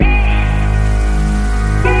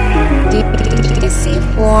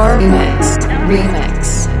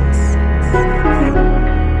Remix.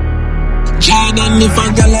 Jordan, if a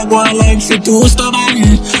girl a go like she too stubborn,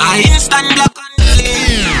 I instant block on the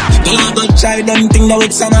lane. Girl a go try them thing that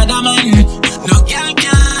with some other man. No girl can.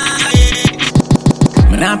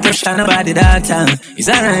 Man, I pressure nobody that time. It's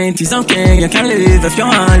alright, it's okay, you can live if you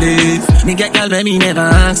want live. Me get girl, baby, never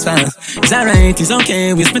ask for. It's alright, it's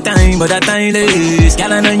okay, waste my time, but that time is.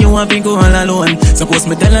 Girl, I know you want to go all alone. Suppose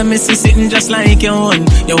me tell her, me see sitting just like your own.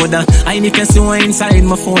 You woulda, I can see one inside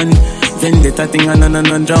my phone. Vendetta thing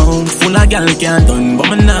on drown. Full of gal can't done, but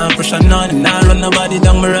me nah pressure none. Nah run nobody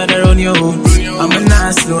down, me rather run you. I'm a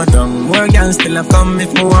nah slow down. More gal still have come.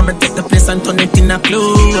 If me want me take the place and turn it in a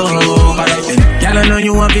club. Alright then, gal I know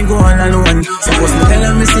you want to go all alone. Suppose me tell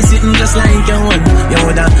her me see sitting just like your one. You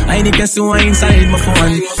woulda, I can see one inside my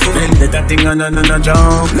phone. Vendetta thing on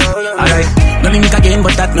drown. Alright, no link again,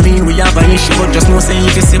 but that no mean we have an issue. But just know say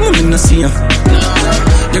if you see me, no see ya.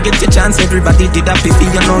 You get your chance, everybody did that if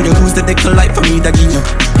you know you lose the decal life for me that give you.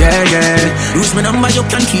 Yeah, yeah. Lose my number, you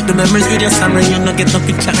can keep the memories with your summer. You no get no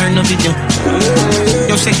picture or no video.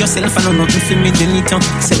 You shake yourself and know nothing for me, delete you.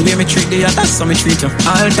 Say the way me treat the others, so me treat you.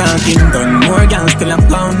 All talking done, more gangs still have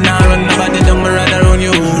gone. Now run nobody down, me rather run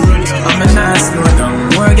you. I'm a nice slow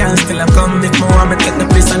down. More gangs still have come. If more, I'ma take the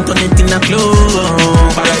place and turn it in a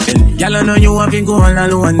club. Alright then, y'all know you have to go all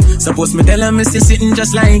alone. Suppose me tell her me see sitting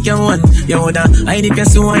just like your one. You woulda, I depend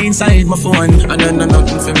on inside my phone. I don't know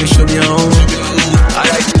nothing for me, show me home.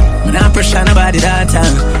 Alright, me nah pressure nobody that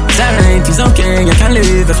time. It's alright, it's okay, you can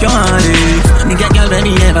live if you want live. Nigga, girl,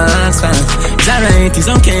 baby, never ask for. It's alright, it's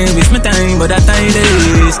okay, waste my time, but that time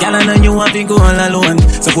is. Girl, I know you want to go all alone.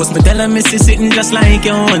 Suppose me tell her me see sitting just like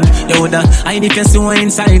your own. You woulda, I depend on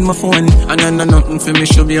inside my phone. I don't know nothing for me,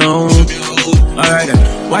 show me home. Alright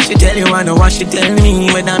then, what she tell you, I know what she tell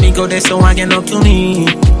me. Whether me go there so I get up to me.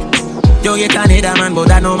 You get another man, but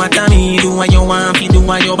that no matter me. Do what you want, you do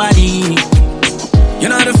what your body. You're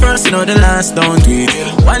not the first, you're not the last, don't we?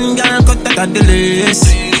 One girl cut that at the list.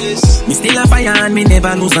 Me still a fire and me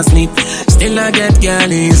never lose a sleep. Still I get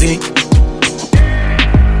girl easy.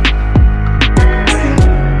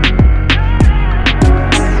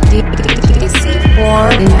 DC4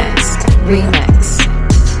 Next Remix.